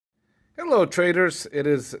Hello traders, it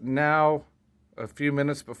is now a few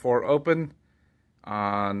minutes before open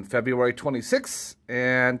on February 26th,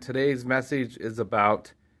 and today's message is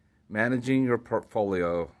about managing your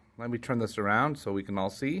portfolio. Let me turn this around so we can all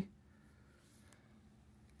see.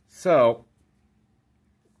 So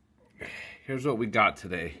here's what we got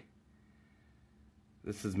today.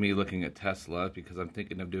 This is me looking at Tesla because I'm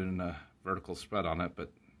thinking of doing a vertical spread on it,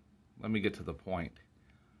 but let me get to the point.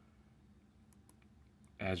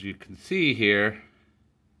 As you can see here,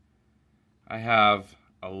 I have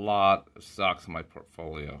a lot of stocks in my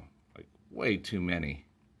portfolio, like way too many.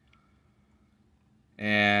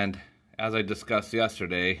 And as I discussed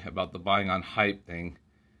yesterday about the buying on hype thing,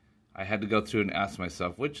 I had to go through and ask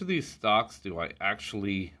myself, which of these stocks do I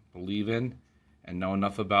actually believe in and know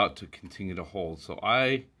enough about to continue to hold? So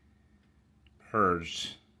I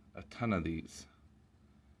purged a ton of these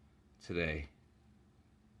today.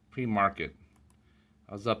 Pre-market.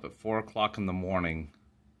 I was up at 4 o'clock in the morning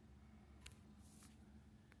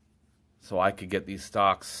so I could get these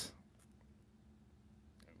stocks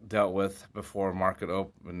dealt with before market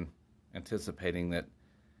open, anticipating that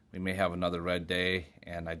we may have another red day,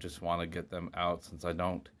 and I just want to get them out since I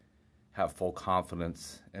don't have full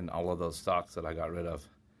confidence in all of those stocks that I got rid of.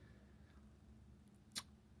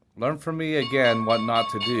 Learn from me again what not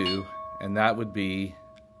to do, and that would be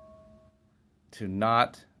to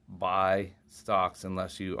not buy stocks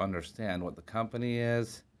unless you understand what the company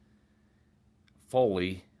is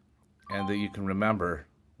fully and that you can remember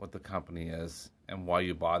what the company is and why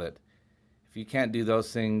you bought it. If you can't do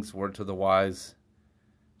those things, word to the wise,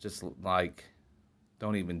 just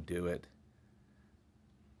don't even do it.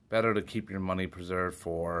 Better to keep your money preserved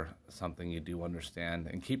for something you do understand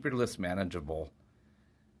and keep your list manageable.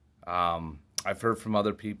 I've heard from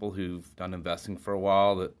other people who've done investing for a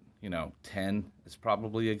while that 10 is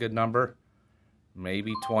probably a good number,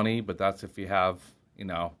 maybe 20, but that's if you have,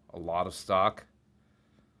 a lot of stock.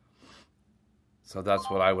 So that's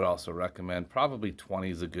what I would also recommend. Probably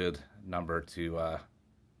 20 is a good number to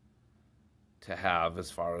have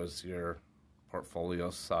as far as your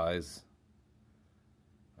portfolio size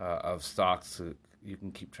of stocks. So you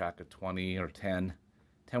can keep track of 20 or 10.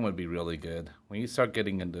 10 would be really good. When you start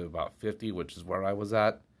getting into about 50, which is where I was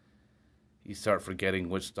at, you start forgetting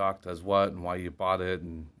which stock does what and why you bought it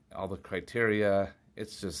and all the criteria.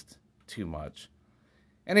 It's just too much.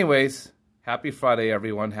 Anyways, happy Friday,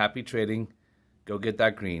 everyone. Happy trading. Go get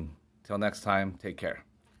that green. Till next time, take care.